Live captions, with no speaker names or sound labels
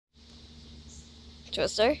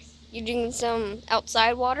Twister, you drinking some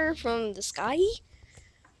outside water from the sky?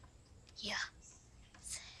 Yeah,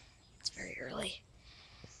 it's very early.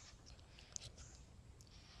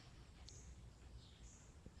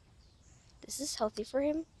 This is healthy for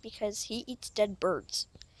him because he eats dead birds.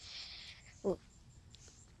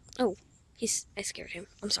 Oh, I scared him.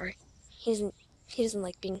 I'm sorry. He doesn't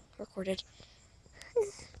like being recorded.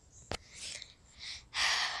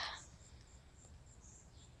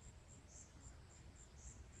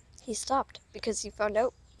 He stopped because he found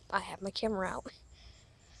out I have my camera out.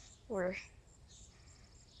 Or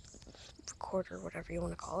recorder, whatever you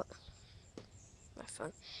want to call it. My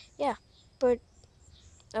phone. Yeah, but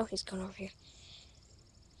oh, he's going over here.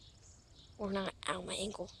 Or not. Ow, my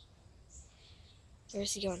ankle.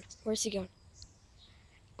 Where's he going? Where's he going?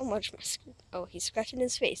 Oh, much. Oh, he's scratching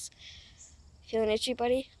his face. Feeling itchy,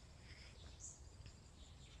 buddy?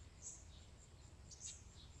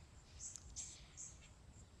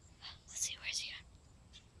 Let's see, where's he going?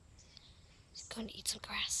 He's going to eat some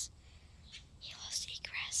grass. He loves to eat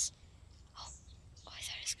grass. Oh, I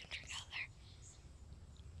thought he was going to drink out there.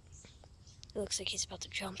 It looks like he's about to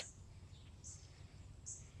jump.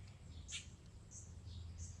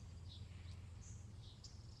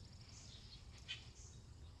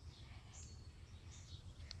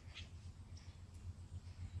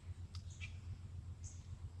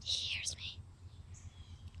 He hears me.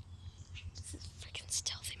 This is freaking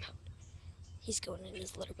stealthy mode. He's going in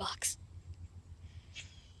his litter box.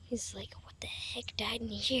 He's like, what the heck died in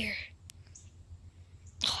here?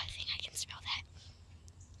 Oh, I think I can smell that.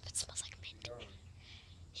 It smells like mint.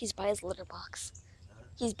 He's by his litter box.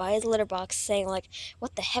 He's by his litter box saying like,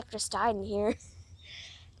 what the heck just died in here?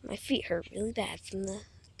 My feet hurt really bad from the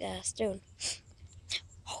stone.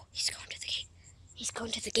 Oh, he's going to the gate. He's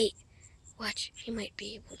going to the gate. Watch, he might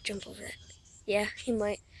be able to jump over that. Yeah, he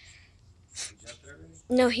might.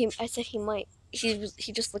 No, I said he might. He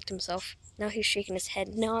just licked himself. Now he's shaking his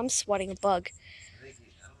head. Now I'm swatting a bug.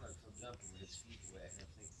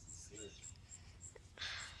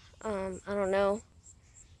 I don't know.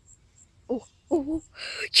 Oh, oh,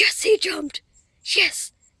 yes, he jumped.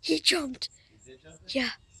 Yes, he jumped.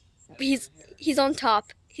 Yeah, he's on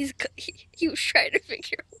top. He was trying to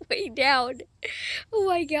figure a way down. Oh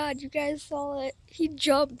my God, you guys saw it. He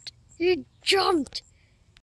jumped. He jumped.